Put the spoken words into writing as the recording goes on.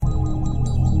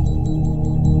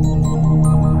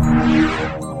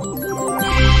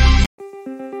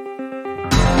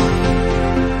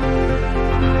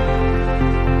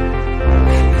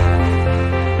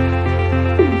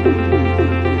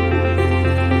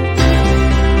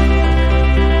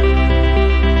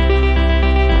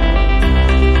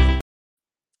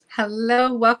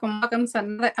Hello, welcome to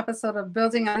another episode of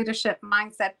Building a Leadership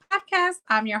Mindset podcast.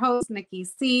 I'm your host, Nikki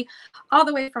C., all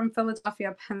the way from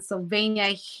Philadelphia, Pennsylvania,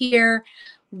 here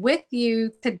with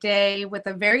you today with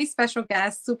a very special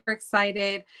guest. Super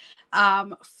excited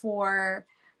for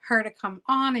her to come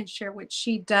on and share what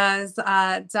she does.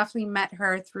 Definitely met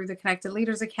her through the Connected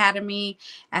Leaders Academy,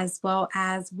 as well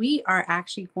as we are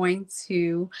actually going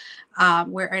to,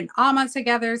 we're in Alma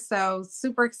together. So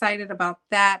super excited about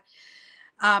that.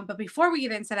 But before we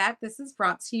get into that, this is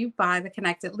brought to you by the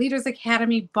Connected Leaders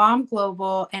Academy, Bomb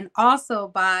Global, and also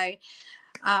by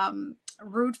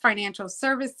Rude Financial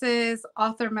Services,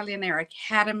 Author Millionaire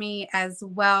Academy, as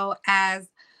well as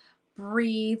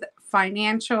Breathe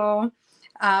Financial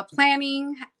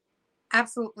Planning.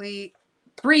 Absolutely.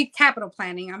 Breathe Capital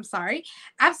Planning. I'm sorry.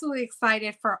 Absolutely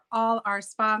excited for all our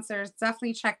sponsors.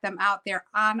 Definitely check them out. They're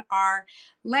on our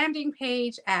landing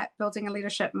page at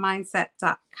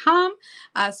buildingaleadershipmindset.com.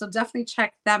 So definitely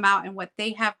check them out and what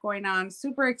they have going on.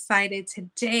 Super excited.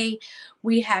 Today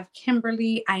we have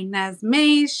Kimberly Inez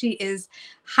Mays. She is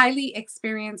highly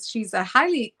experienced. She's a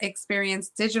highly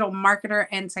experienced digital marketer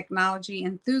and technology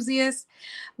enthusiast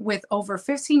with over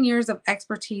 15 years of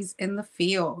expertise in the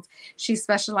field. She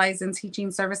specializes in teaching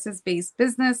services-based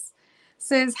businesses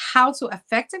how to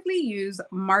effectively use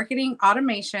marketing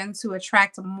automation to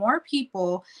attract more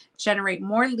people, generate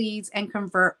more leads, and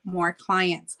convert more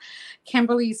clients.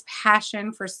 Kimberly's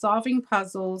passion for solving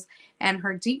puzzles and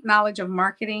her deep knowledge of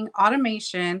marketing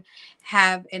automation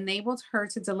have enabled her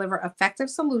to deliver effective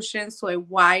solutions to a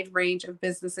wide range of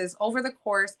businesses over the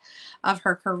course of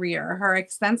her career. Her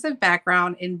extensive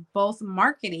background in both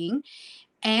marketing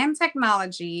and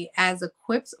technology as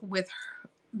equipped with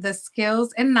the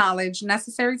skills and knowledge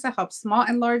necessary to help small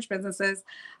and large businesses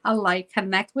alike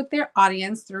connect with their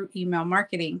audience through email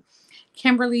marketing.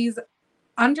 Kimberly's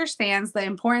understands the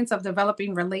importance of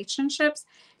developing relationships,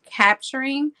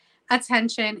 capturing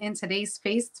attention in today's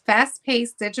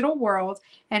fast-paced digital world,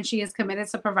 and she is committed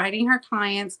to providing her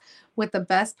clients with the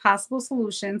best possible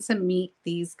solution to meet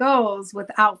these goals.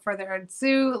 Without further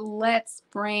ado, let's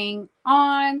bring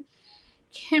on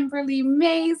Kimberly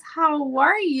Mays. How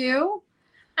are you?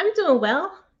 I'm doing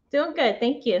well. Doing good.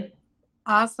 Thank you.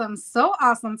 Awesome. So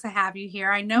awesome to have you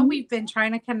here. I know we've been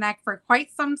trying to connect for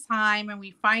quite some time and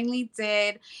we finally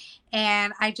did.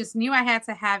 And I just knew I had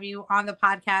to have you on the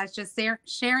podcast. Just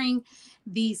sharing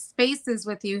these spaces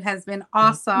with you has been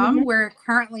awesome. We're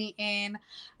currently in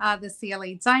the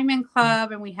CLA Diamond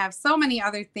Club and we have so many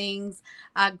other things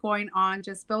going on,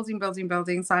 just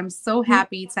building. So I'm so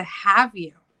happy to have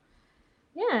you.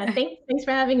 Yeah, thanks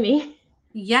for having me.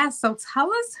 Yeah, so tell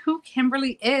us who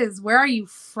Kimberly is. Where are you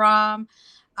from?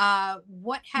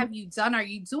 What have you done? Are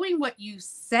you doing what you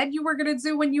said you were going to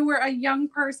do when you were a young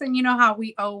person? You know how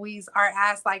we always are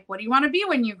asked, like, what do you want to be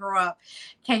when you grow up?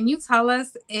 Can you tell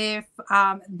us if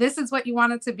this is what you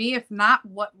wanted to be? If not,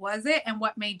 what was it and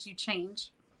what made you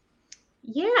change?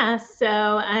 Yeah,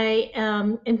 so I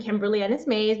am Kimberly Inez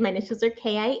Mays. My initials are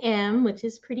KIM, which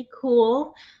is pretty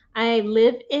cool. I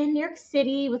live in New York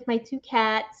City with my two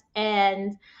cats,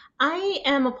 and I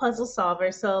am a puzzle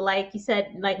solver. So, like you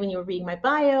said, like when you were reading my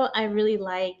bio, I really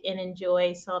like and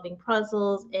enjoy solving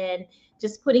puzzles and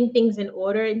just putting things in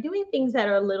order and doing things that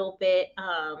are a little bit,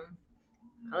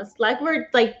 it's like we're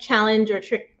like challenge or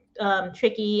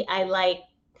tricky. I like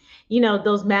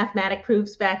those mathematic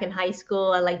proofs back in high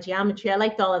school. I like geometry. I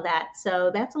liked all of that.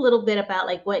 So that's a little bit about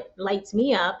like what lights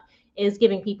me up is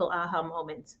giving people aha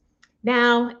moments.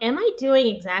 Now, am I doing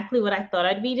exactly what I thought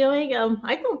I'd be doing?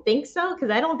 I don't think so,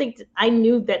 because I don't think I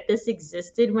knew that this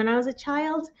existed when I was a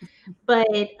child. But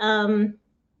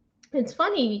it's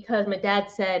funny because my dad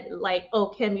said like, "Oh,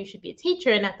 Kim, you should be a teacher."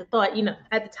 And at the thought,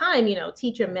 at the time,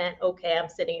 teacher meant, okay, I'm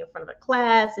sitting in front of a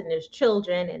class and there's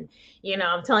children and,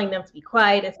 I'm telling them to be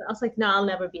quiet. And so I was like, no, I'll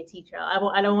never be a teacher.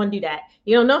 I don't want to do that.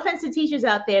 No offense to teachers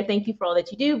out there. Thank you for all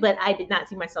that you do. But I did not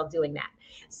see myself doing that.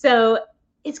 So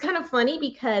it's kind of funny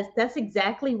because that's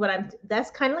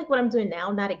kind of like what I'm doing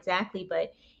now. Not exactly,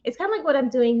 but it's kind of like what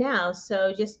I'm doing now.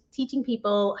 So just teaching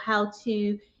people how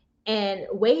to and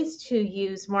ways to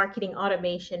use marketing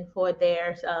automation for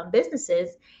their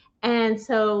businesses. And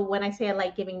so when I say I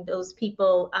like giving those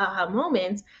people aha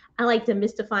moments, I like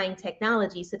demystifying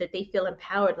technology so that they feel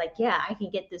empowered, like, yeah, I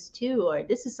can get this too, or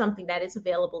this is something that is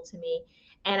available to me.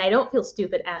 And I don't feel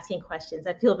stupid asking questions.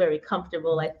 I feel very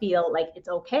comfortable. I feel like it's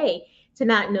okay to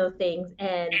not know things,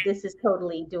 and this is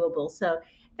totally doable. So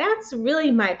that's really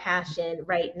my passion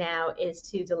right now, is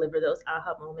to deliver those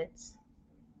aha moments.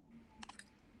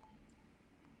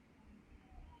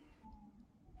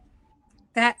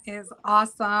 That is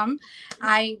awesome.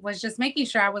 I was just making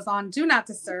sure I was on Do Not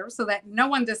Disturb so that no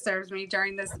one disturbs me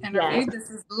during this Yes. interview. This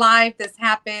is live. This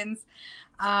happens.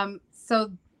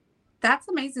 So that's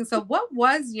amazing. So what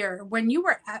was your when you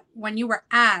were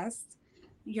asked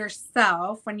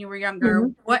yourself when you were younger,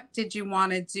 Mhm. what did you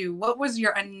want to do? What was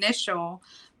your initial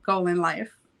goal in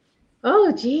life?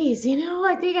 Oh, geez.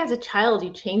 I think as a child,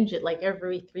 you change it like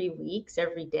every 3 weeks,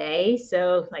 every day.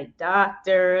 So, like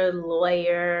doctor,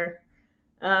 lawyer,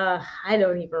 I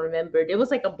don't even remember. It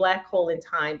was like a black hole in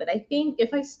time. But I think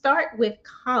if I start with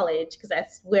college, because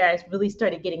that's where I really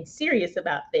started getting serious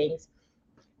about things,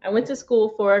 I went to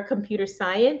school for computer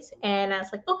science and I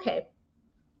was like, okay,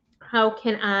 how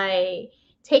can I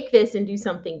take this and do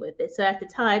something with it? So at the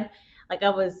time, like I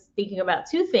was thinking about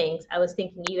two things. I was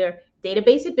thinking either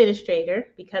database administrator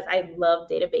because I love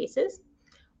databases,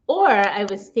 or I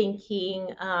was thinking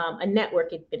a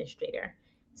network administrator.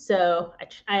 So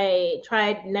I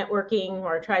tried networking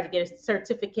or tried to get a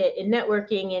certificate in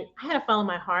networking, and I had to follow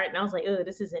my heart, and I was like, oh,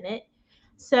 this isn't it.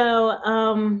 So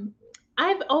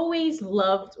I've always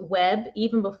loved web,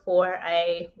 even before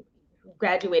I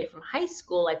graduated from high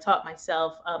school. I taught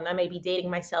myself. I may be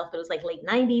dating myself, but it was like late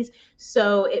 90s.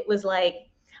 So it was like,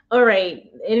 all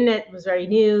right, the internet was very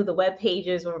new. The web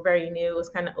pages were very new. It was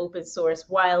kind of open source,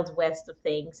 wild west of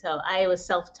things. So I was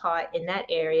self-taught in that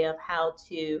area of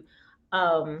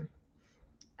um,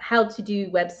 how to do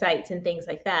websites and things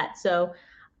like that. So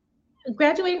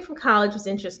graduating from college was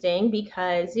interesting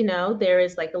because there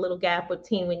is like a little gap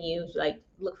between when you like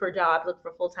look for a job, look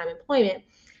for full-time employment,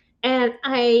 and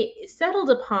I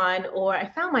settled upon, or I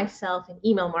found myself in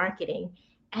email marketing.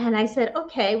 And I said,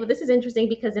 okay, well, this is interesting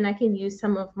because then I can use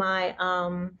some of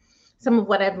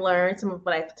what I've learned, some of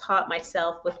what I've taught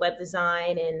myself with web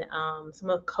design and some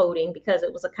of coding, because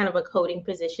it was a kind of a coding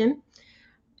position.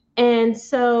 And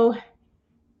so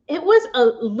it was a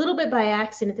little bit by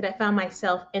accident that I found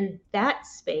myself in that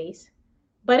space,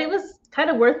 but it was kind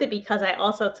of worth it because I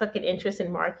also took an interest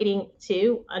in marketing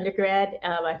too. Undergrad,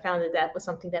 I found that that was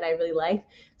something that I really liked.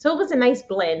 So it was a nice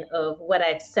blend of what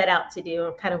I've set out to do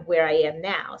and kind of where I am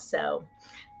now. So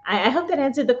I hope that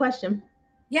answered the question.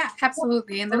 Yeah,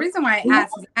 absolutely. And the reason why I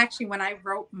asked is actually when I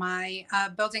wrote my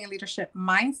Building a Leadership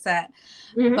Mindset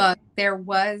Mm-hmm. book, there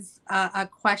was a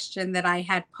question that I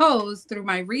had posed through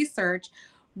my research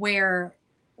where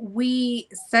we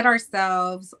set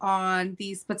ourselves on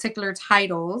these particular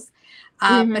titles,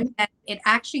 but Mm-hmm. then it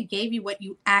actually gave you what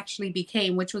you actually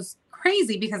became, which was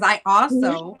crazy because I Mm-hmm.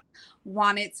 also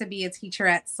wanted to be a teacher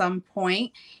at some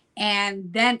point.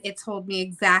 And then it told me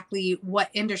exactly what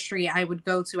industry I would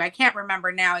go to. I can't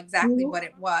remember now exactly Mm-hmm. what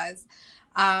it was,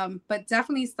 but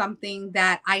definitely something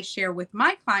that I share with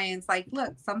my clients. Like,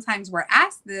 look, sometimes we're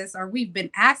asked this, or we've been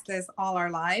asked this all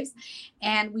our lives,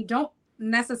 and we don't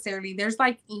necessarily, there's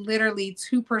like literally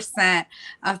 2%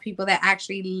 of people that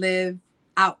actually live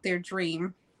out their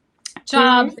dream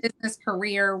job, Mm-hmm. business,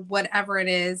 career, whatever it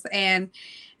is. And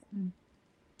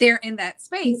they're in that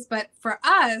space. But for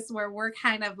us, where we're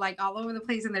kind of like all over the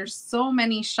place and there's so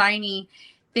many shiny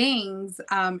things,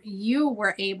 you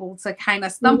were able to kind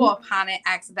of stumble Mm-hmm. upon it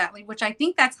accidentally, which I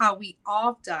think that's how we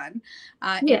all done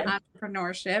in Yeah.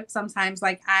 entrepreneurship. Sometimes,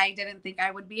 like, I didn't think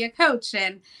I would be a coach.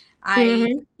 And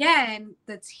Mm-hmm. again,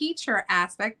 the teacher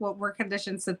aspect, what we're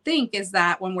conditioned to think is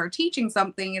that when we're teaching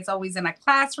something, it's always in a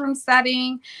classroom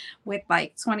setting with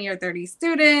like 20 or 30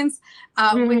 students,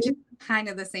 which Mm-hmm. kind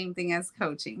of the same thing as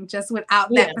coaching, just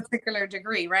without Yeah. that particular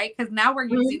degree, right? Because now we're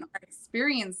using Mm-hmm. our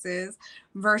experiences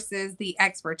versus the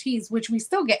expertise, which we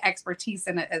still get expertise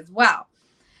in it as well.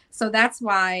 So that's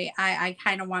why I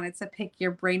kind of wanted to pick your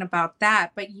brain about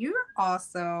that. But you're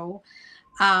also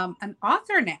an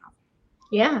author now.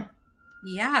 Yeah.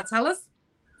 Yeah. Tell us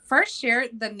first, share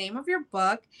the name of your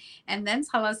book, and then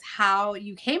tell us how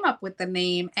you came up with the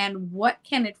name and what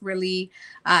can it really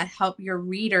help your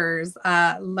readers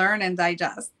learn and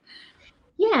digest.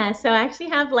 Yeah, so I actually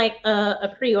have like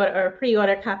a pre-order or a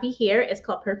pre-order copy here. It's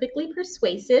called Perfectly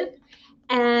Persuasive.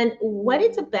 And what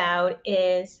it's about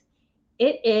is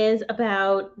it is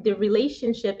about the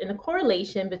relationship and the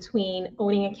correlation between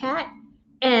owning a cat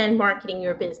and marketing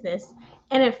your business.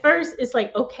 And at first it's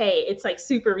like, okay, it's like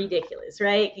super ridiculous,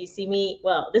 right? You see me,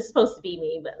 well, this is supposed to be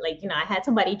me, but like, I had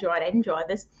somebody draw it. I didn't draw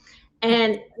this.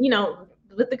 And,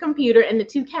 with the computer and the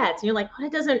two cats, and you're like, oh,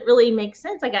 that doesn't really make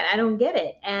sense. Like, I don't get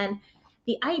it. And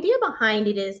the idea behind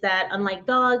it is that unlike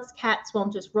dogs, cats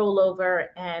won't just roll over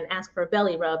and ask for a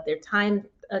belly rub. Their time,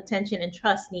 attention, and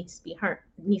trust needs to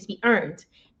be earned,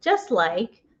 just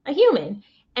like a human.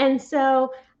 And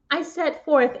so I set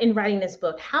forth in writing this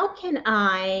book, how can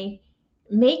I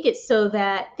make it so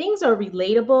that things are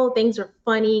relatable, things are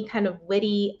funny, kind of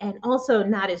witty, and also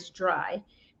not as dry.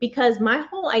 Because my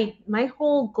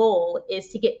whole goal is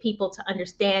to get people to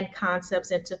understand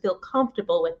concepts and to feel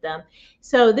comfortable with them.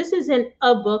 So this isn't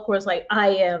a book where it's like I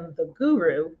am the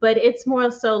guru, but it's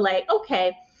more so like,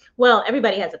 okay, well,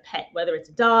 everybody has a pet, whether it's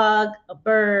a dog, a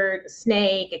bird, a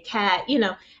snake, a cat,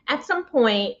 at some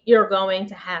point you're going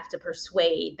to have to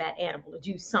persuade that animal to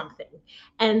do something.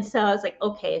 And so I was like,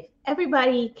 okay, if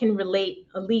everybody can relate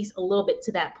at least a little bit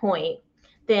to that point,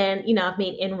 then, I've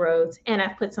made inroads and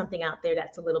I've put something out there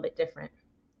that's a little bit different.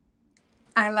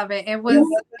 I love it. It was,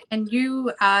 and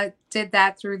you did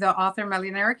that through the Author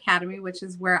Millionaire Academy, which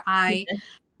is where I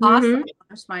also Mm-hmm.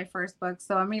 launched my first book.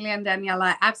 So Amelia and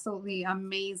Daniela, absolutely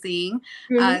amazing.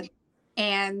 Mm-hmm.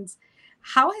 And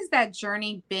how has that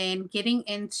journey been getting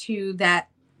into that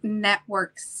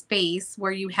network space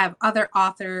where you have other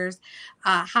authors?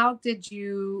 How did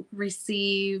you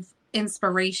receive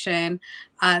inspiration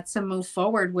to move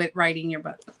forward with writing your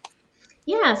book?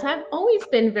 Yes, I've always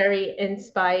been very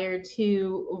inspired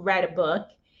to write a book.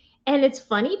 And it's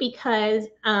funny because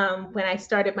when I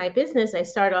started my business, I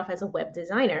started off as a web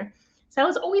designer. So I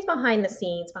was always behind the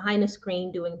scenes, behind the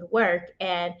screen, doing the work.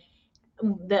 And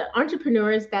the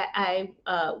entrepreneurs that I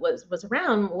was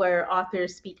around were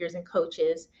authors, speakers, and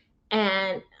coaches,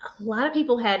 and a lot of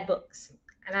people had books.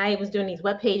 And I was doing these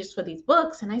web pages for these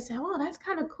books, and I said, "Oh, that's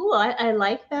kind of cool. I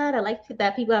like that. I like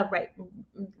that people have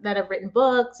written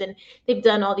books, and they've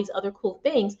done all these other cool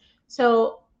things."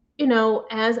 So,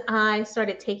 as I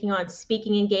started taking on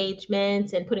speaking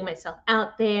engagements and putting myself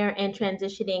out there and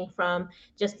transitioning from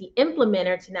just the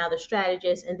implementer to now the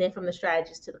strategist, and then from the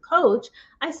strategist to the coach,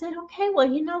 I said, okay, well,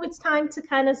 it's time to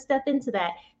kind of step into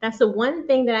that. That's the one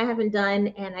thing that I haven't done.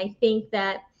 And I think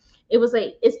that it was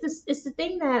like, it's the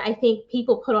thing that I think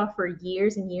people put off for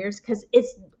years and years because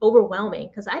it's overwhelming.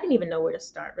 Because I didn't even know where to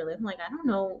start, really. I'm like, I don't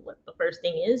know what the first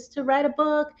thing is to write a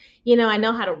book. I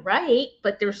know how to write,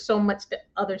 but there's so much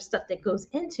other stuff that goes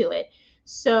into it.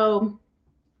 So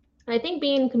I think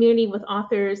being in community with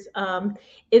authors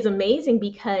is amazing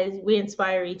because we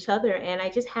inspire each other. And I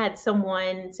just had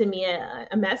someone send me a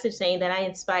message saying that I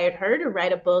inspired her to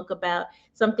write a book about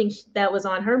something that was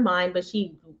on her mind, but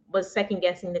she was second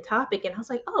guessing the topic. And I was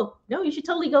like, oh no, you should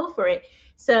totally go for it.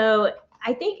 So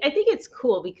I think it's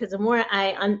cool because the more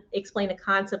I explain the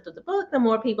concept of the book, the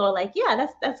more people are like, yeah,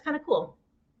 that's kind of cool.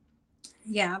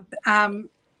 Yeah.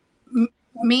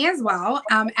 Me as well.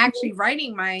 Actually,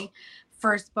 writing my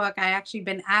first book, I actually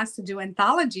been asked to do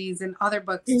anthologies and other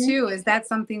books Mhm. too. Is that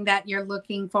something that you're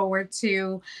looking forward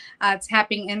to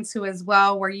tapping into as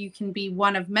well, where you can be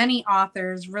one of many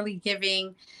authors, really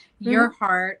giving your Mhm.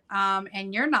 heart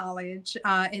and your knowledge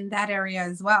in that area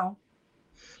as well?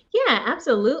 Yeah,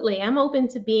 absolutely. I'm open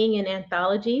to being in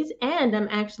anthologies, and I'm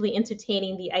actually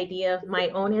entertaining the idea of my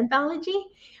own anthology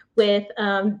with,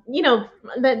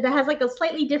 that has like a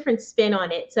slightly different spin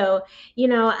on it. So,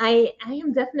 I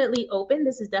am definitely open.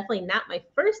 This is definitely not my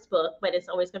first book, but it's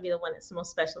always going to be the one that's the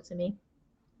most special to me.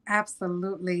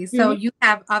 Absolutely. So Mhm. you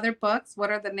have other books.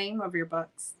 What are the name of your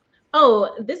books?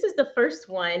 Oh, this is the first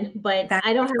one, but That's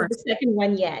I don't your have the first. second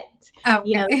one yet.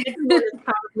 The Okay. second one is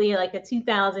probably like a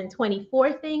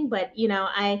 2024 thing, but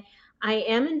I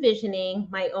am envisioning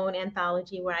my own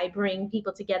anthology where I bring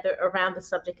people together around the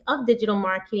subject of digital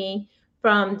marketing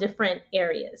from different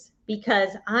areas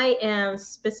because I am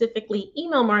specifically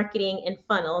email marketing and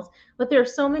funnels, but there are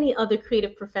so many other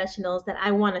creative professionals that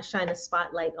I want to shine a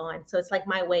spotlight on. So it's like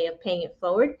my way of paying it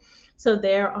forward. So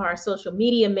there are social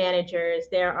media managers,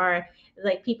 there are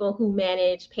like people who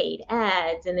manage paid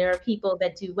ads, and there are people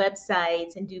that do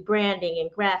websites and do branding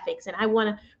and graphics. And I want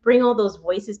to bring all those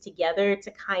voices together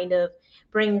to kind of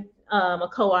bring a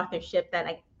co-authorship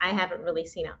that I haven't really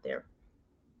seen out there.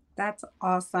 That's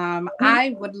awesome.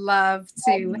 I would love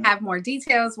to have more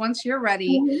details once you're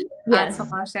ready Mhm. to Yes.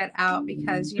 launch that out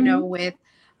because, Mhm. with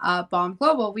Bomb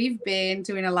Global, we've been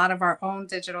doing a lot of our own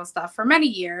digital stuff for many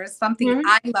years, something Mhm.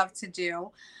 I love to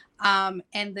do.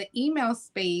 And the email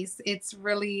space, it's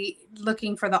really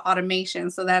looking for the automation.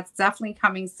 So that's definitely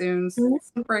coming soon. Mhm.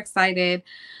 Super excited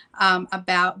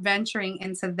about venturing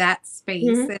into that space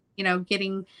Mhm. and,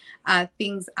 getting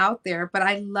things out there. But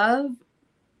I love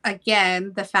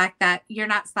again the fact that you're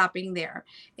not stopping there.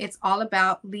 It's all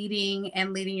about leading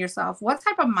and leading yourself. What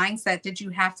type of mindset did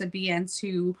you have to be in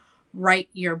to write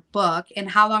your book, and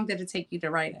how long did it take you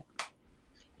to write it?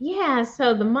 Yeah,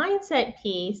 so the mindset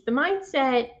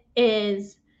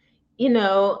is,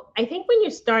 I think when you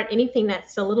start anything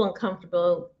that's a little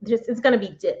uncomfortable, just it's going to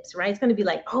be dips, right? It's going to be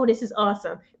like, oh, this is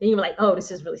awesome. Then you're like, oh, this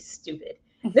is really stupid.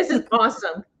 This is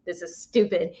awesome. this is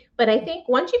stupid. But I think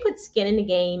once you put skin in the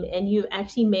game and you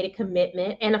actually made a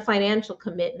commitment and a financial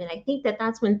commitment, I think that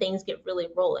that's when things get really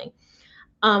rolling.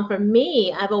 For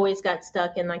me, I've always got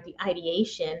stuck in like the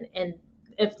ideation, and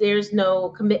if there's no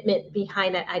commitment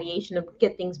behind that ideation to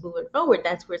get things moving forward,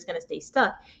 that's where it's going to stay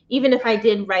stuck. Even if I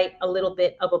did write a little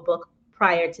bit of a book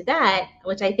prior to that,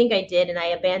 which I think I did, and I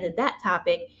abandoned that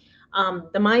topic.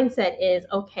 The mindset is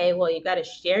okay. Well, you got to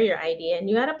share your idea, and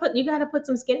you got to put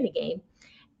some skin in the game.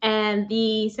 And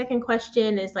the second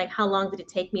question is like, how long did it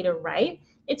take me to write?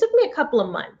 It took me a couple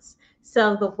of months.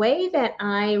 So the way that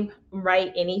I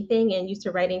write anything and used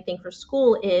to write anything for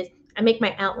school is I make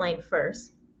my outline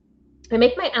first. I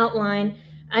make my outline.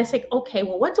 I say, okay,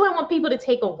 well, what do I want people to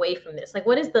take away from this? Like,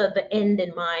 what is the end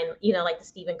in mind? You know, like the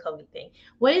Stephen Covey thing.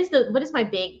 What is my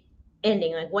big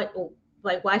ending?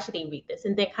 Like why should they read this?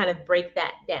 And then kind of break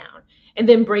that down, and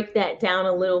then break that down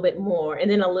a little bit more, and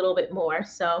then a little bit more.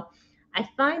 So I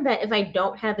find that if I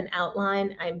don't have an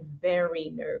outline, I'm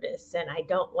very nervous and I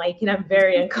don't like it. I'm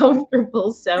very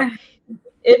uncomfortable. So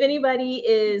if anybody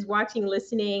is watching,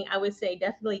 listening, I would say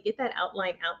definitely get that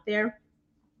outline out there.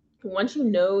 Once you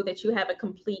know that you have a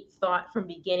complete thought from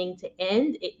beginning to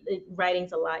end,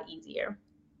 writing's a lot easier.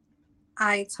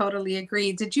 I totally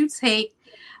agree. Did you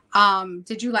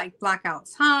like block out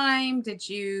time? Did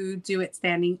you do it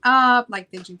standing up?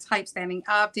 Like, did you type standing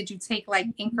up? Did you take like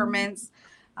increments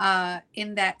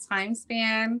in that time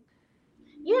span?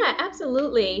 Yeah,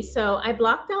 absolutely. So I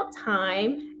blocked out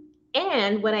time.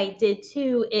 And what I did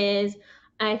too is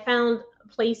I found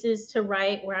places to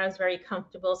write where I was very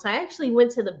comfortable. So I actually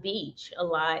went to the beach a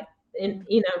lot and,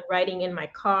 writing in my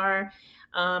car.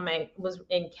 I was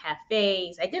in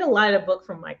cafes. I did a lot of the book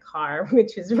from my car,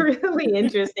 which is really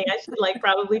interesting. I should like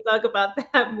probably talk about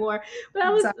that more. But I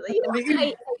was,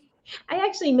 Definitely. I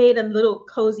actually made a little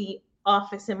cozy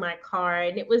office in my car,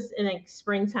 and it was in like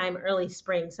springtime, early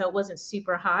spring, so it wasn't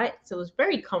super hot, so it was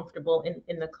very comfortable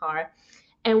in the car.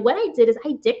 And what I did is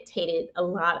I dictated a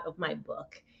lot of my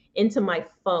book into my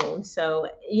phone. So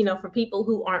for people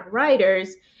who aren't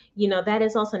writers, that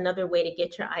is also another way to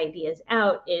get your ideas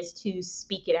out, is to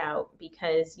speak it out,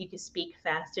 because you can speak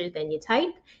faster than you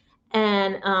type.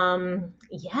 And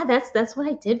yeah, that's what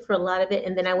I did for a lot of it.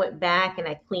 And then I went back and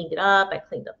I cleaned it up. I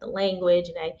cleaned up the language,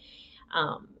 and I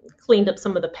cleaned up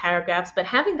some of the paragraphs. But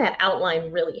having that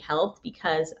outline really helped,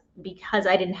 because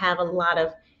I didn't have a lot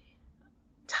of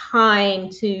time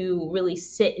to really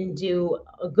sit and do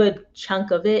a good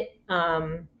chunk of it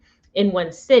in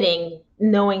one sitting.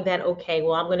 Knowing that, okay,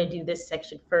 well, I'm going to do this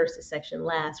section first, this section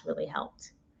last, really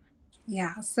helped.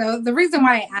 Yeah. So the reason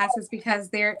why I asked is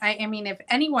because I mean, if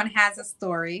anyone has a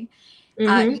story, you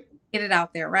Mm-hmm. get it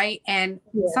out there, right? And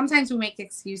Yeah. sometimes we make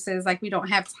excuses like we don't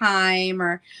have time,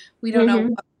 or we don't know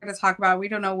Mm-hmm. what we're going to talk about. We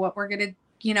don't know what we're going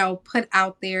to, put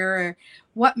out there, or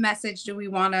what message do we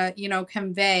want to,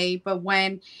 convey. But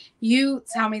when you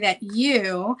tell me that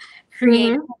you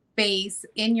create Mm-hmm. space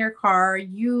in your car,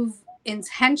 you've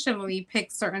intentionally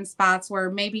picked certain spots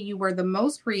where maybe you were the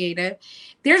most creative,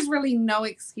 there's really no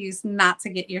excuse not to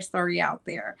get your story out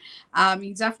there.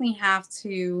 You definitely have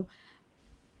to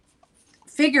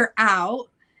figure out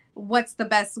what's the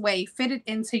best way, fit it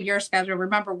into your schedule.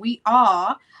 Remember, we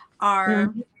all are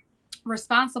Mm-hmm.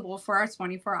 responsible for our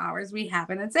 24 hours we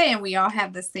have in a day, and we all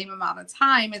have the same amount of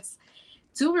time. It's,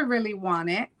 do we really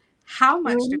want it? How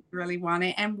much do Mm-hmm. we really want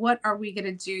it? And what are we going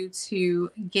to do to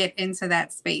get into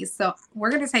that space? So,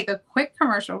 we're going to take a quick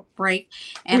commercial break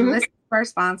and Mm-hmm. listen to our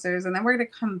sponsors. And then we're going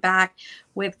to come back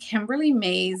with Kimberly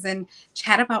Mays and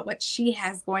chat about what she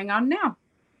has going on now.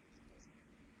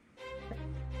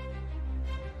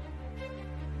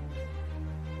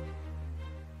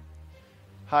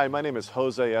 Hi, my name is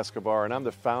Jose Escobar, and I'm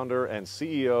the founder and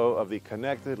CEO of the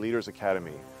Connected Leaders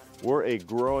Academy. We're a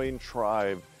growing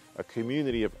tribe, a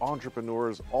community of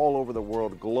entrepreneurs all over the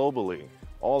world, globally,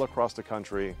 all across the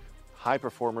country, high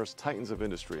performers, titans of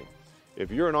industry.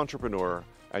 If you're an entrepreneur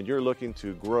and you're looking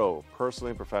to grow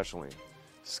personally and professionally,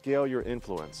 scale your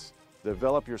influence,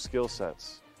 develop your skill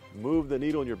sets, move the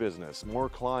needle in your business, more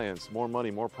clients, more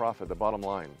money, more profit, the bottom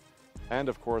line, and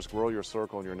of course, grow your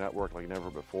circle and your network like never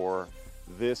before,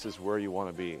 this is where you want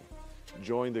to be.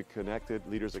 Join the Connected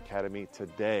Leaders Academy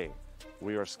today.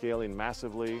 We are scaling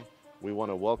massively. We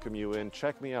want to welcome you in.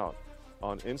 Check me out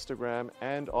on Instagram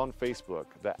and on Facebook,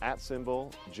 the @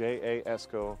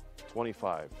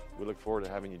 JASCO25. We look forward to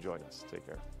having you join us. Take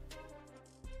care.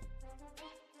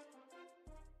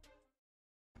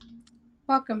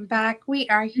 Welcome back. We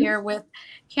are here with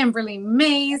Kimberly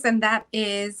Mays, and that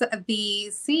is the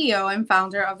CEO and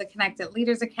founder of the Connected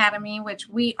Leaders Academy, which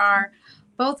we are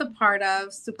both a part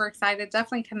of. Super excited.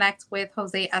 Definitely connect with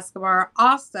Jose Escobar.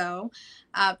 Also,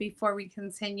 before we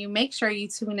continue, make sure you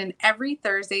tune in every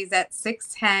Thursdays at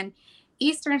 6:10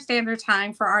 Eastern Standard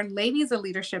Time for our Ladies of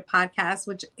Leadership podcast,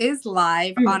 which is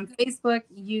live on Facebook,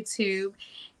 YouTube,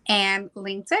 and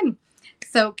LinkedIn.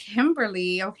 So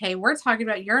Kimberly, okay, we're talking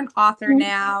about, you're an author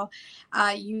now.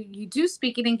 You do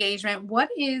speaking engagement. What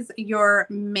is your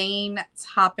main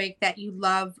topic that you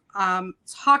love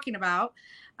talking about,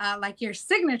 like your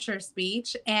signature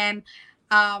speech? And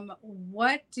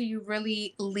what do you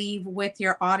really leave with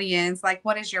your audience? Like,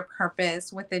 what is your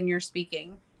purpose within your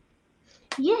speaking?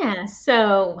 Yeah,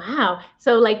 so wow.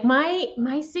 So like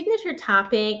my signature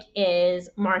topic is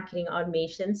marketing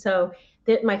automation. So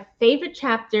that my favorite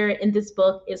chapter in this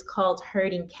book is called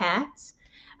Herding Cats,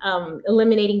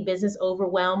 eliminating business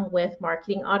overwhelm with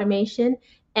marketing automation.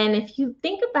 And if you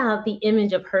think about the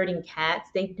image of herding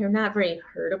cats, they're not very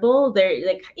herdable. They're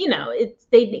like, it's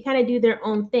they kind of do their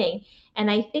own thing. And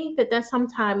I think that that's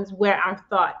sometimes where our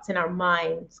thoughts and our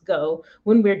minds go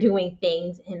when we're doing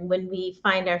things, and when we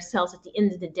find ourselves at the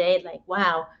end of the day, like,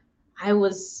 wow, I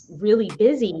was really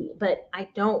busy, but I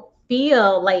don't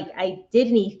feel like I did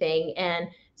anything. And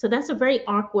so that's a very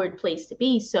awkward place to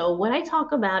be. So what I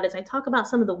talk about is I talk about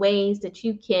some of the ways that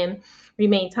you can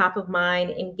remain top of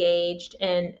mind, engaged,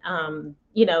 and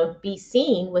be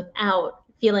seen without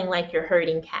feeling like you're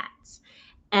herding cats.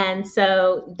 And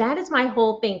so that is my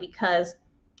whole thing, because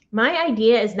my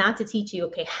idea is not to teach you,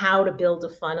 okay, how to build a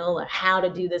funnel or how to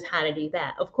do this, how to do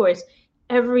that. Of course,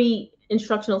 every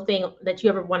instructional thing that you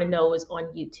ever want to know is on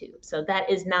YouTube. So that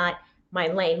is not my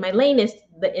lane. My lane is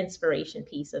the inspiration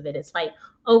piece of it. It's like,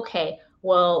 okay,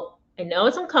 well, I know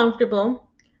it's uncomfortable.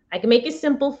 I can make it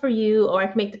simple for you, or I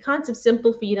can make the concept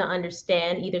simple for you to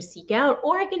understand, either seek out,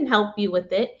 or I can help you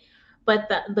with it. But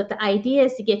the idea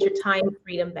is to get your time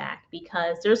freedom back,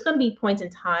 because there's going to be points in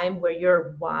time where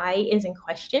your why is in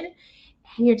question,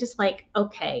 and you're just like,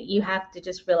 okay, you have to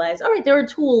just realize, all right, there are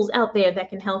tools out there that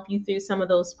can help you through some of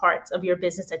those parts of your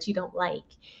business that you don't like.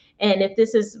 And if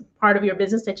this is part of your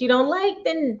business that you don't like,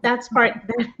 then that's part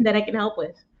that I can help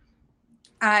with.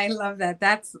 I love that.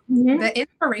 That's the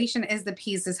inspiration is the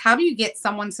piece, is how do you get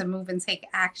someone to move and take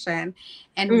action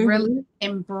and really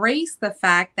embrace the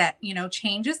fact that,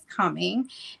 change is coming,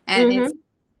 and it's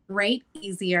great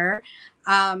easier.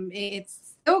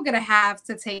 It's still going to have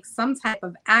to take some type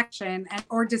of action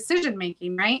or decision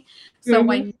making, right? So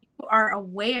when you are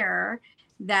aware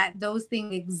that those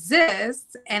things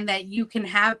exist, and that you can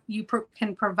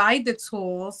can provide the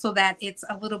tools so that it's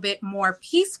a little bit more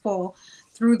peaceful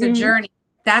through the journey,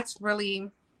 that's really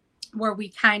where we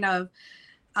kind of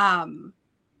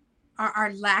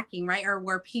are lacking, right? Or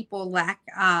where people lack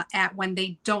at when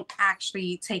they don't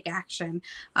actually take action.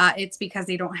 It's because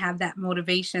they don't have that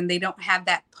motivation. They don't have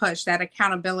that push, that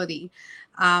accountability.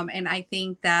 And I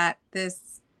think that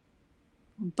this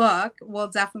book will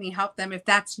definitely help them if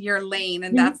that's your lane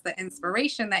and that's the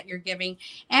inspiration that you're giving.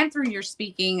 And through your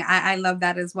speaking, I love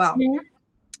that as well.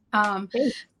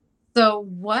 So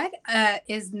what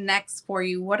is next for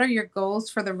you? What are your goals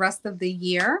for the rest of the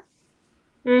year?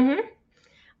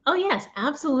 Oh, yes,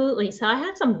 absolutely. So I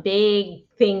have some big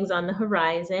things on the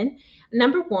horizon.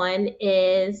 Number one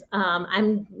is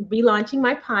I'm relaunching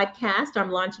my podcast. I'm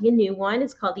launching a new one.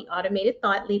 It's called The Automated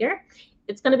Thought Leader.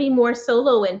 It's going to be more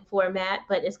solo in format,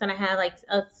 but it's going to have like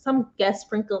some guests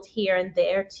sprinkled here and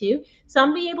there too. So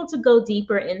I'm be able to go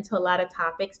deeper into a lot of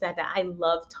topics that I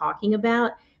love talking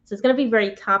about. So it's going to be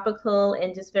very topical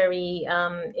and just very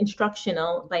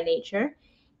instructional by nature.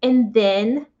 And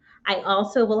then I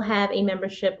also will have a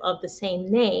membership of the same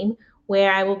name,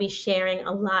 where I will be sharing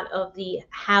a lot of the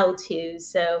how-tos.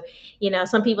 So,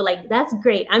 some people like, that's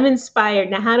great, I'm inspired.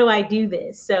 Now, how do I do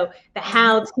this? So the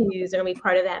how-tos are going to be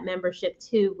part of that membership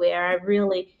too, where I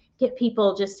really get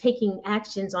people just taking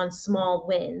actions on small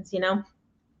wins,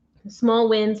 small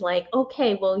wins like,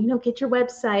 okay, well, get your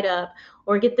website up,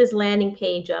 or get this landing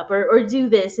page up, or do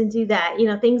this and do that,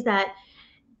 things that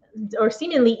are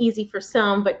seemingly easy for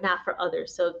some, but not for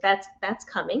others. So that's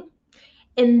coming.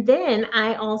 And then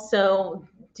I also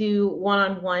do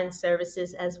one-on-one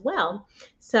services as well.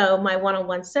 So my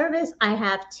one-on-one service, I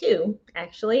have two,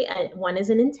 actually. One is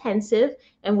an intensive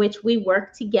in which we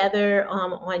work together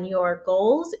on your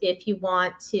goals. If you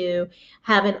want to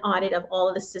have an audit of all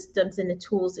of the systems and the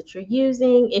tools that you're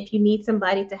using, if you need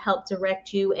somebody to help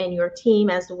direct you and your team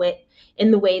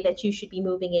in the way that you should be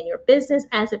moving in your business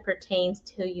as it pertains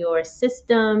to your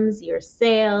systems, your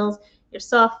sales, your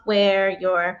software,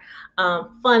 your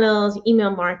funnels,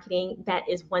 email marketing. That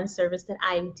is one service that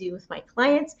I do with my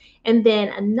clients. And then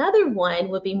another one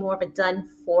would be more of a done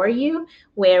for you,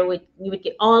 where you would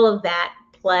get all of that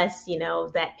plus,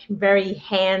 that very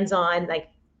hands-on, like,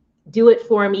 do it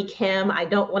for me, Kim. I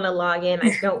don't want to log in.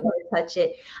 I don't want to touch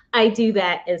it. I do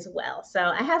that as well. So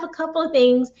I have a couple of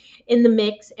things in the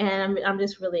mix, and I'm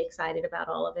just really excited about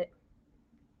all of it.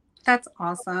 That's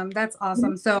awesome. That's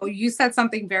awesome. So you said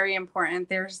something very important.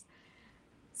 There's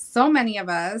so many of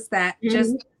us that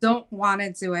just don't want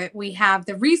to do it. We have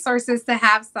the resources to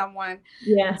have someone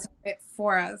do it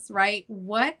for us, right?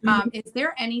 What is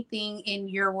there anything in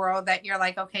your world that you're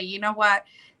like, okay, you know what?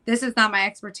 This is not my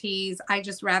expertise. I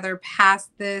just rather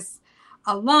pass this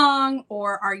along,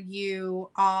 or are you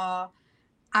all,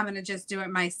 I'm going to just do it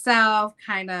myself,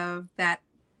 kind of that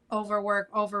overwork,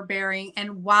 overbearing?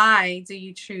 And why do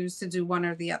you choose to do one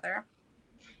or the other?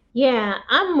 Yeah,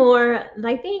 I'm more,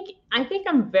 I think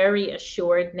I'm very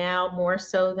assured now, more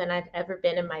so than I've ever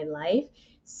been in my life.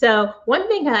 So one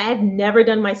thing I've never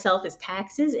done myself is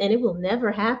taxes, and it will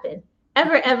never happen.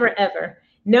 Ever, ever, ever.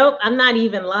 Nope, I'm not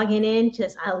even logging in.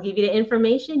 Just, I'll give you the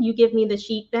information, you give me the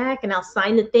sheet back, and I'll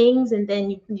sign the things, and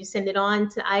then you send it on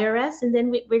to IRS, and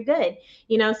then we're good.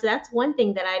 So that's one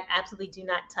thing that I absolutely do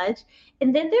not touch.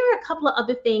 And then there are a couple of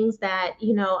other things that,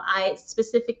 I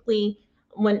specifically,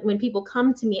 when people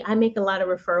come to me, I make a lot of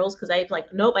referrals, because I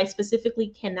like, nope, I specifically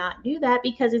cannot do that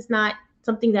because it's not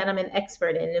something that I'm an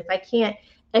expert in. If I can't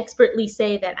expertly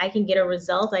say that I can get a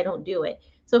result, I don't do it.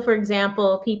 So for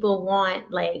example, people want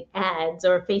like ads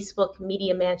or Facebook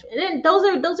media management, and those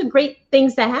are great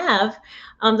things to have.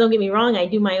 Don't get me wrong, I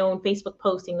do my own Facebook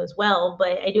posting as well,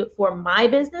 but I do it for my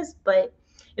business. But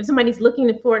if somebody's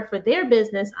looking for it for their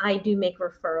business, I do make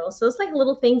referrals. So it's like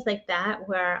little things like that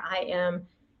where I am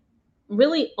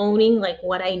really owning like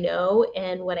what I know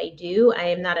and what I do. I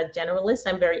am not a generalist.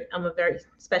 I'm a very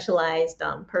specialized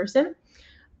person.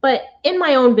 But in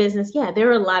my own business, yeah, there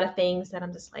are a lot of things that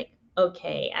I'm just like,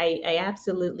 okay, I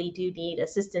absolutely do need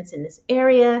assistance in this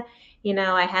area.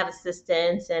 I have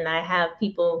assistants, and I have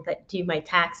people that do my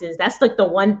taxes. That's like the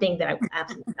one thing that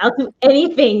I'll do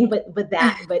anything but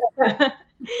that.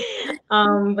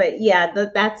 But yeah,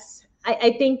 that's,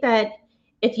 I think that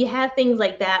if you have things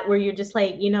like that where you're just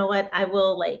like, you know what, I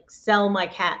will like sell my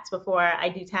cats before I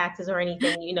do taxes or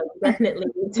anything, definitely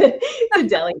need to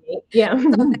delegate. Yeah.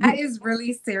 So that is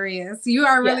really serious. You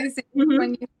are really serious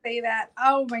when you say that.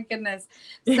 Oh my goodness.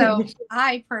 So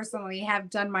I personally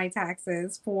have done my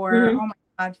taxes for, oh my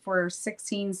God, for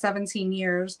 16, 17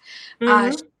 years.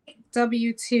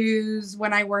 W-2s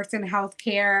when I worked in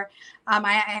healthcare.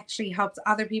 I actually helped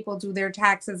other people do their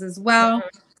taxes as well.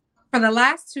 For the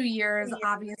last 2 years,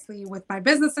 obviously with my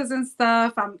businesses and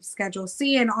stuff, I'm Schedule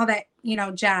C and all that,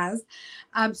 jazz.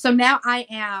 So now I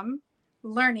am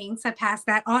learning to pass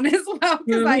that on as well,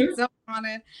 because I don't want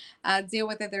to deal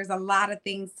with it. There's a lot of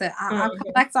things I'll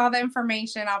collect all the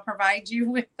information. I'll provide you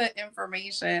with the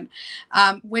information,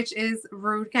 which is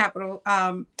Rude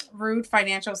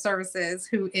Financial Services,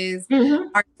 who is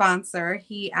our sponsor.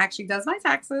 He actually does my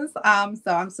taxes. So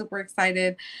I'm super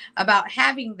excited about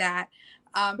having that.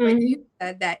 But you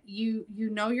said that you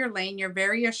know your lane, you're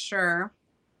very assured.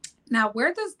 Now,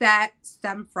 where does that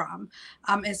stem from?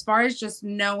 As far as just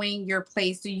knowing your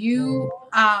place, do you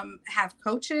have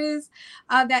coaches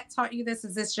that taught you this?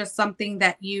 Is this just something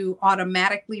that you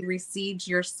automatically received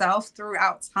yourself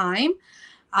throughout time?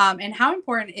 And how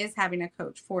important is having a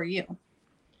coach for you?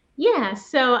 Yeah,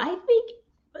 so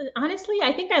honestly,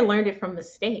 I think I learned it from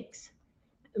mistakes,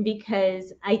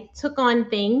 because I took on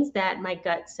things that my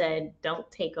gut said don't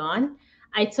take on.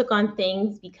 I took on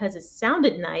things because it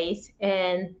sounded nice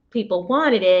and people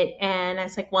wanted it. And I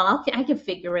was like, well, I can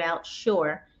figure it out,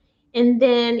 sure. And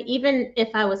then even if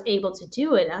I was able to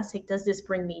do it, I was like, does this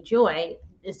bring me joy?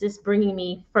 Is this bringing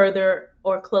me further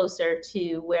or closer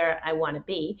to where I want to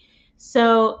be?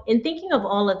 So in thinking of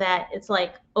all of that, it's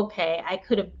like, okay,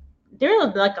 there are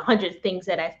like 100 things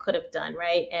that I could have done,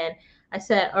 right? And I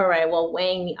said, all right, well,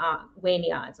 weighing the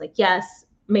odds. Like, yes,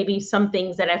 maybe some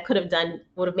things that I could have done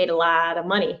would have made a lot of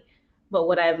money, but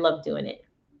would I have loved doing it?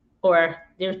 Or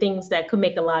there are things that could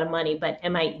make a lot of money, but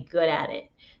am I good at it?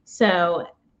 So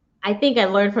I think I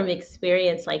learned from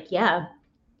experience, like, yeah,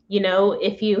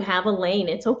 if you have a lane,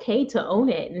 it's okay to own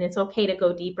it, and it's okay to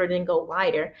go deeper than go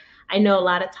wider. I know a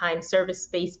lot of times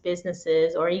service-based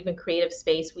businesses or even creative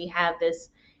space, we have this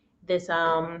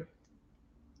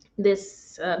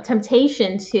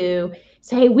temptation to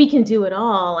say we can do it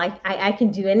all. I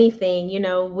can do anything.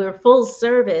 We're full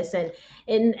service, and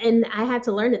I had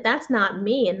to learn that that's not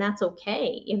me, and that's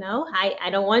okay. I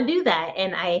don't want to do that,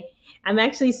 and I'm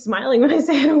actually smiling when I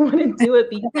say I don't want to do it,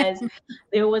 because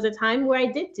there was a time where I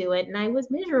did do it, and I was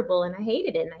miserable, and I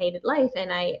hated it, and I hated life,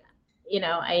 and I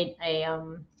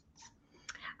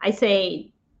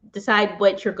say decide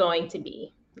what you're going to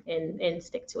be and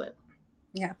stick to it.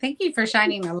 Yeah, thank you for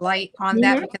shining a light on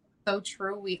that Mm-hmm. because it's so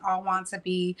true. We all want to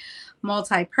be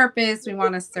multi-purpose. We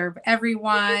want to serve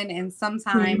everyone, and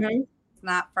sometimes Mm-hmm. it's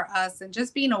not for us. And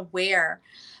just being aware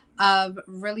of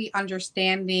really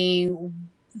understanding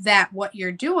that what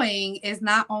you're doing is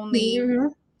not only Mm-hmm.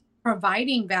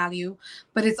 providing value,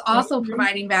 but it's also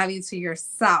providing value to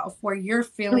yourself where you're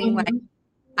feeling like Mm-hmm.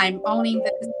 I'm owning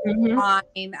this Mm-hmm.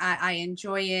 fine. I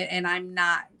enjoy it and I'm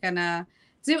not gonna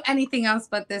do anything else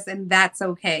but this, and that's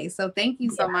okay. So thank you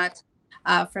so Yeah. much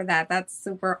for that. That's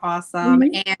super awesome.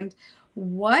 Mm-hmm. And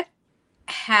what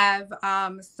have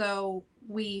so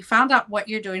we found out what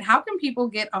you're doing. How can people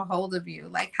get a hold of you?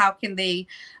 Like how can they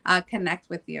connect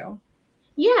with you?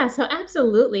 Yeah, so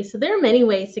absolutely. So there are many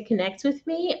ways to connect with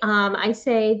me. I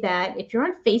say that if you're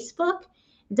on Facebook,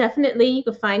 definitely you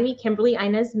can find me, Kimberly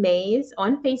Inez Mays,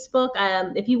 on Facebook.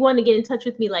 If you want to get in touch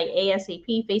with me, like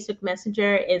ASAP, Facebook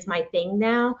Messenger is my thing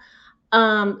now.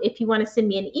 If you want to send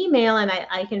me an email, and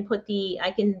I can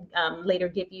I can later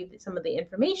give you some of the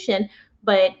information,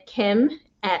 but Kim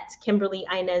at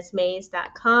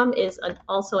KimberlyInezMays.com is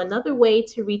also another way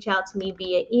to reach out to me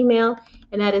via email,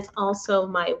 and that is also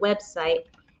my website.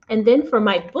 And then for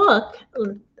my book,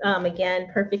 again,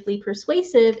 Perfectly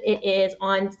Persuasive, it is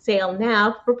on sale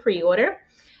now for pre-order,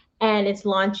 and it's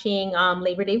launching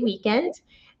Labor Day weekend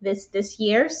this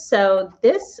year. So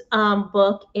this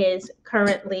book is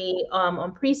currently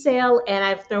on pre-sale, and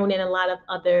I've thrown in a lot of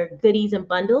other goodies and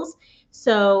bundles.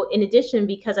 So in addition,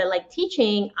 because I like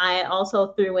teaching, I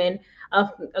also threw in a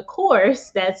course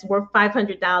that's worth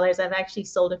 $500. I've actually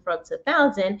sold it for up to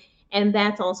 1,000, and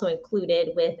that's also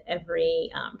included with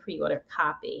every pre-order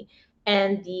copy.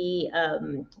 And the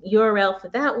URL for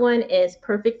that one is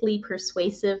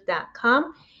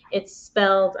perfectlypersuasive.com. It's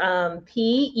spelled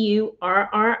PURRR,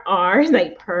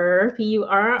 like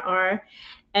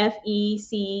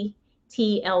PURRFECTLY,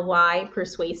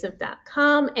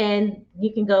 persuasive.com. And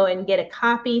you can go and get a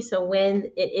copy. So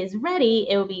when it is ready,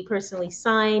 it will be personally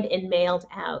signed and mailed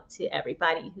out to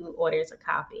everybody who orders a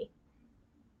copy.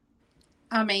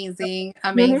 Amazing,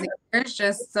 Mhm. amazing. There's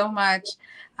just so much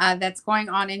that's going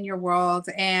on in your world.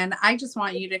 And I just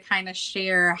want you to kind of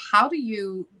share, how do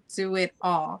you do it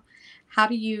all? How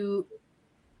do you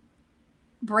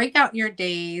break out your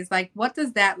days? Like, what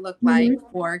does that look like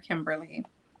Mhm. for Kimberly?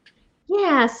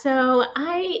 Yeah, so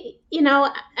I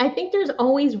think there's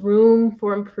always room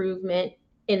for improvement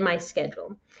in my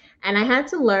schedule. And I had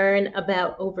to learn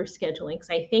about overscheduling because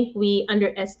I think we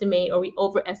underestimate or we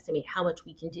overestimate how much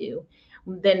we can do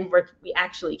than we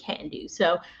actually can do.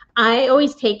 So I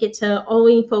always take it to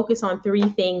only focus on three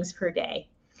things per day.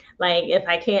 Like if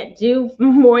I can't do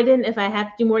more than, if I have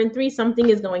to do more than three, something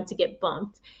is going to get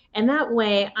bumped. And that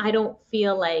way I don't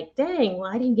feel like, dang, well,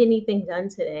 I didn't get anything done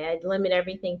today. I'd limit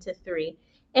everything to three.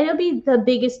 And it'll be the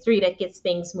biggest three that gets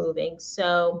things moving.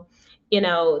 So,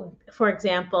 for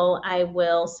example, I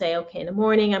will say, okay, in the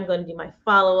morning, I'm going to do my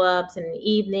follow ups. And in the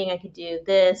evening, I could do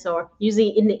this. Or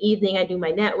usually in the evening, I do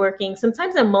my networking.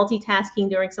 Sometimes I'm multitasking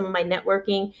during some of my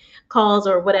networking calls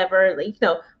or whatever,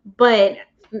 but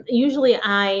usually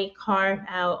I carve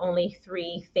out only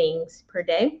three things per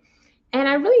day. And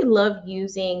I really love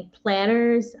using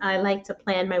planners. I like to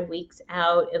plan my weeks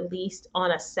out at least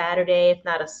on a Saturday, if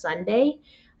not a Sunday.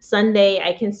 Sunday,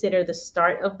 I consider the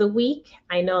start of the week.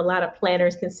 I know a lot of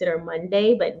planners consider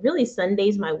Monday, but really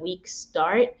Sunday's my week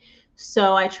start.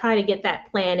 So I try to get that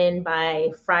plan in by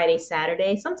Friday,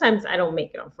 Saturday. Sometimes I don't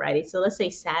make it on Friday. So let's say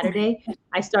Saturday,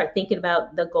 I start thinking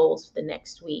about the goals for the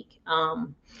next week.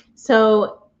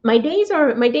 So my days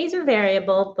are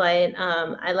variable, but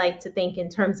I like to think in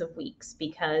terms of weeks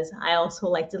because I also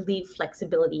like to leave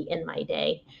flexibility in my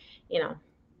day. You know.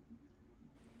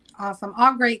 Awesome.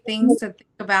 All great things to think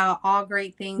about, all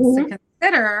great things to Mhm.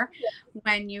 consider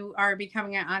when you are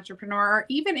becoming an entrepreneur, or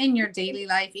even in your daily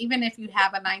life, even if you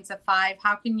have a 9 to 5,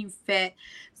 how can you fit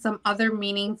some other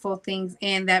meaningful things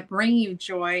in that bring you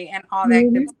joy and all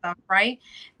that good Mhm. stuff, right?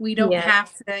 We don't Yes.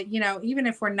 have to, even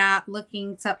if we're not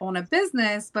looking to own a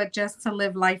business, but just to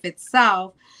live life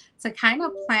itself, to kind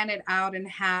of plan it out and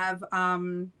have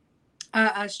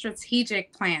a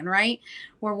strategic plan, right?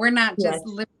 Where we're not just Yes.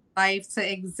 living life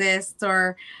to exist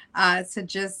or to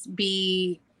just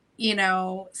be,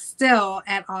 still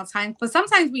at all times. But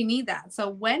sometimes we need that. So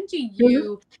when do Mhm.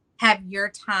 you have your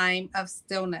time of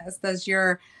stillness? Does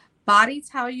your body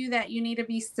tell you that you need to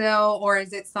be still, or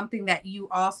is it something that you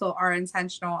also are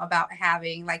intentional about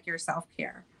having, like your self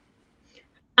care?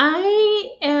 I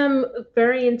am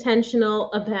very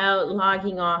intentional about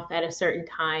logging off at a certain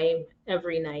time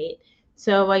every night.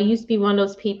 So I used to be one of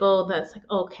those people that's like,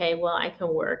 okay, well, I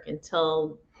can work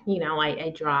until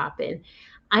I drop. And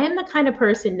I am the kind of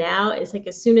person now, it's like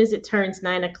as soon as it turns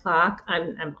 9 o'clock,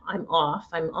 I'm off.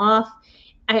 I'm off.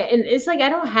 And it's like I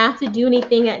don't have to do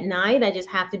anything at night. I just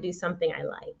have to do something I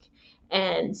like.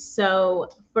 And so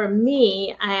for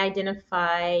me, I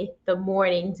identify the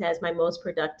mornings as my most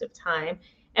productive time.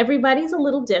 Everybody's a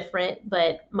little different,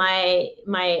 but my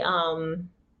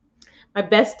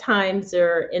best times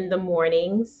are in the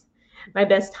mornings. My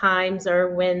best times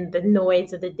are when the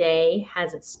noise of the day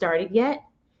hasn't started yet.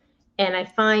 And I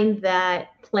find that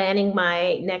planning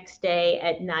my next day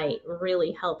at night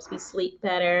really helps me sleep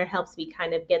better, helps me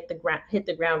kind of hit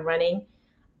the ground running.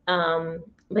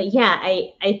 But yeah,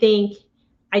 I think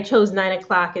I chose 9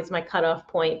 o'clock as my cutoff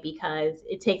point because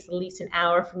it takes at least an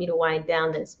hour for me to wind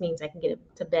down. This means I can get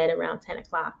to bed around 10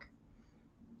 o'clock.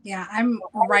 Yeah, I'm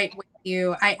right with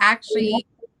you. I actually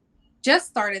just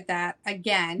started that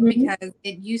again Mm-hmm. because I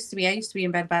used to be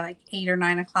in bed by like 8 or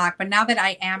 9 o'clock. But now that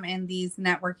I am in these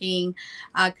networking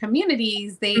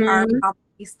communities, they are Mm-hmm.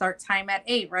 probably start time at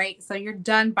 8, right? So you're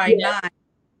done by Yeah.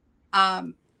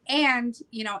 9. And,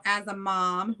 as a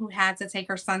mom who had to take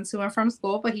her son to and from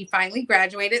school, but he finally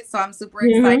graduated. So I'm super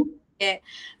excited Mm-hmm. to get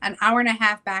an hour and a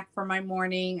half back from my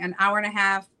morning, an hour and a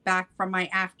half back from my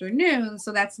afternoon.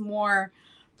 So that's more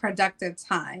productive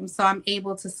time. So I'm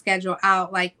able to schedule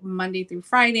out like Monday through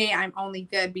Friday. I'm only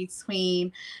good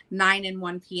between 9 and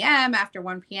 1 p.m. After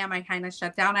 1 p.m., I kind of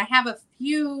shut down. I have a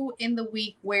few in the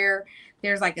week where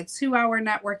there's like a 2 hour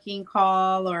networking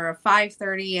call or a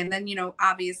 5:30. And then,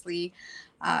 obviously,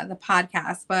 the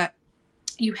podcast, but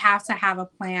you have to have a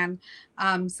plan.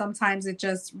 Sometimes it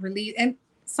just really, and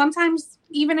sometimes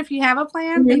even if you have a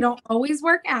plan, they Mm-hmm. don't always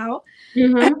work out.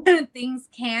 Mm-hmm. Things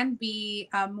can be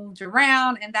moved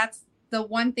around. And that's the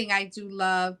one thing I do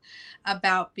love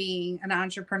about being an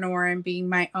entrepreneur and being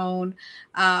my own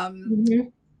Mm-hmm.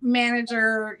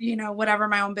 manager, whatever,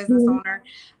 my own business Mm-hmm.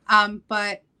 owner.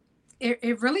 But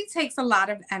it really takes a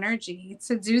lot of energy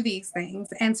to do these things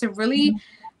and to really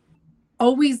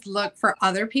always look for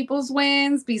other people's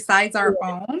wins besides our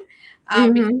own. Because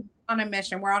Mm-hmm. we're on a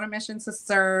mission. We're on a mission to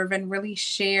serve and really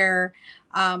share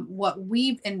what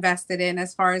we've invested in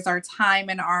as far as our time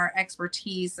and our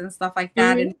expertise and stuff like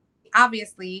that. Mm-hmm. And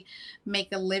obviously make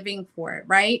a living for it,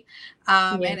 right?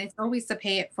 Yeah. And it's always to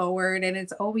pay it forward, and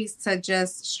it's always to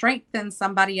just strengthen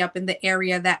somebody up in the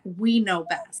area that we know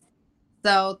best.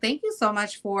 So thank you so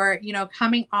much for,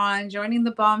 coming on, joining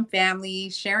the Baum family,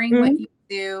 sharing what Mm-hmm. you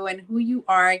do and who you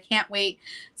are. I can't wait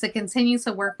to continue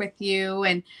to work with you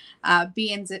and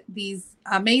be in these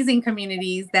amazing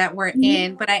communities that we're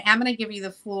in. But I am going to give you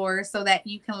the floor so that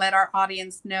you can let our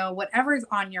audience know whatever is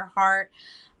on your heart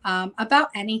about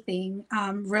anything,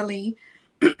 really.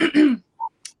 You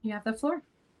have the floor.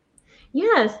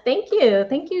 Yes, thank you.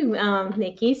 Thank you,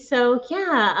 Nikki. So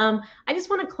yeah, I just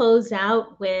want to close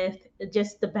out with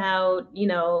just about,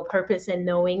 purpose and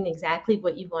knowing exactly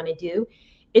what you want to do.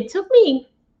 It took me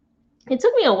it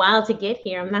took me a while to get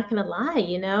here. I'm not gonna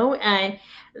lie,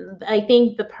 I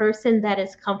think the person that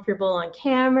is comfortable on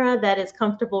camera, that is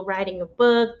comfortable writing a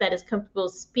book, that is comfortable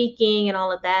speaking and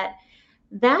all of that,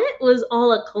 that was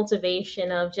all a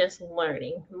cultivation of just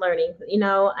learning,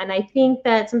 and I think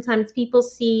that sometimes people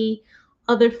see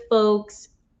other folks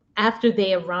after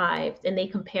they arrived and they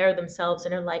compare themselves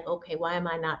and are like, okay, why am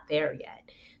I not there yet?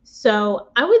 So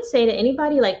I would say to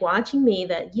anybody like watching me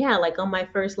that, yeah, like on my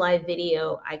first live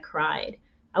video, I cried.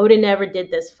 I would have never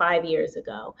did this 5 years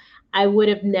ago. I would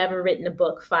have never written a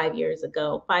book 5 years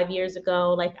ago. 5 years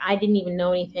ago, like I didn't even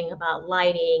know anything about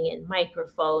lighting and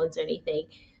microphones or anything.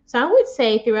 So I would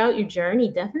say throughout your journey,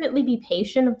 definitely be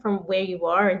patient from where you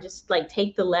are and just like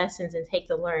take the lessons and take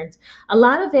the learns. A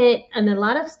lot of it and a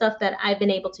lot of stuff that I've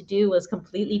been able to do was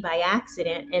completely by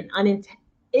accident and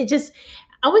it just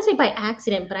I would say by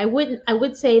accident, but I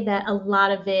would say that a lot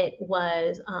of it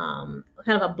was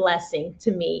kind of a blessing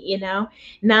to me,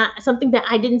 not something that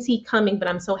I didn't see coming, but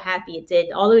I'm so happy it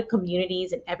did. All the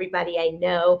communities and everybody I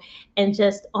know, and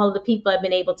just all the people I've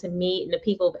been able to meet and the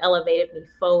people who've elevated me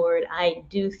forward. I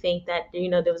do think that,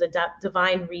 there was a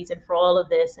divine reason for all of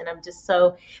this. And I'm just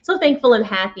so thankful and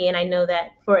happy. And I know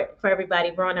that for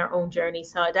everybody, we're on our own journey.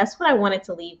 So that's what I wanted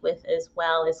to leave with as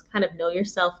well, is kind of know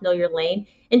yourself, know your lane,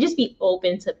 and just be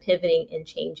open to pivoting and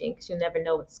changing because you never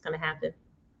know what's going to happen.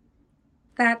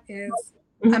 That is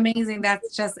Mhm. amazing.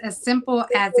 That's just as simple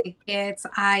as it gets.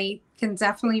 I can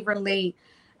definitely relate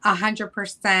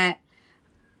 100%.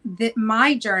 That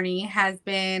my journey has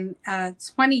been a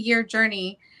 20-year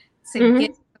journey to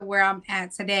get Mhm. to where I'm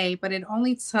at today, but it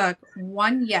only took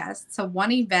one yes to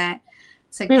one event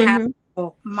to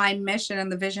catapult my mission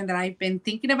and the vision that I've been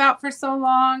thinking about for so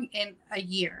long in a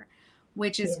year.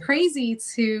 which is Yeah. crazy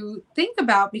to think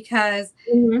about because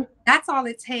Mhm. that's all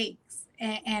it takes.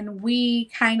 And we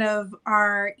kind of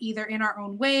are either in our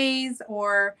own ways,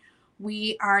 or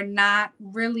we are not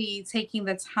really taking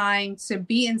the time to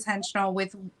be intentional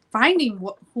with finding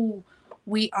who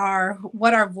we are,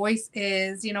 what our voice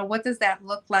is, what does that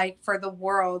look like for the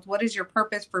world? What is your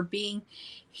purpose for being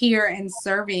here and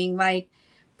serving? Like,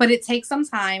 but it takes some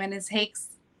time and it takes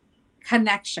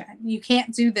connection. You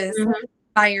can't do this Mhm.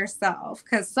 by yourself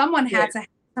because someone Yeah. had to have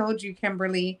told you,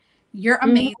 Kimberly, you're Mhm.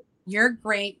 amazing, you're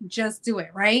great, just do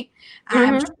it, right?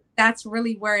 I'm Mhm. sure that's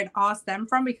really where it all stemmed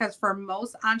from, because for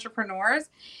most entrepreneurs,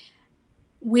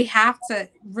 we have to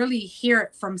really hear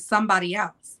it from somebody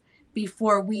else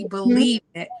before we Mhm. believe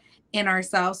it in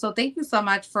ourselves. So thank you so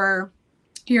much for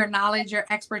your knowledge, your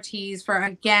expertise, for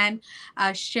again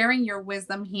sharing your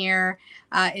wisdom here.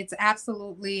 It's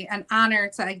absolutely an honor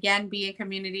to again be in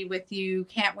community with you.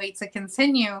 Can't wait to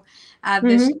continue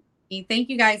this Mhm. journey. Thank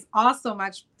you guys all so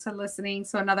much to listening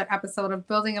to another episode of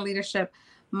Building a Leadership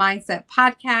Mindset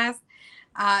podcast.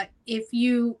 If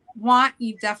you want,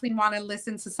 you definitely want to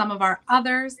listen to some of our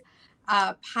others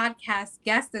podcast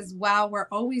guests as well. We're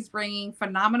always bringing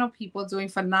phenomenal people doing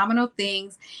phenomenal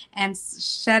things and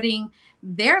shedding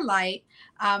their light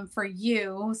for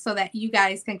you so that you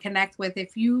guys can connect with.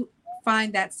 If you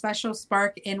find that special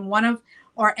spark in one of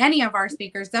or any of our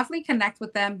speakers, definitely connect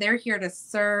with them. They're here to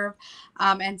serve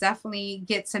and definitely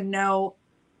get to know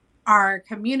our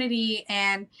community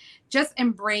and just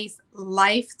embrace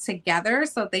life together.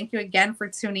 So thank you again for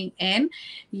tuning in.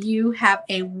 You have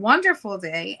a wonderful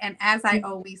day. And as I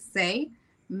always say,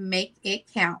 make it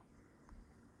count.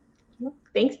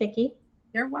 Thanks, Nikki.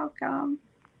 You're welcome.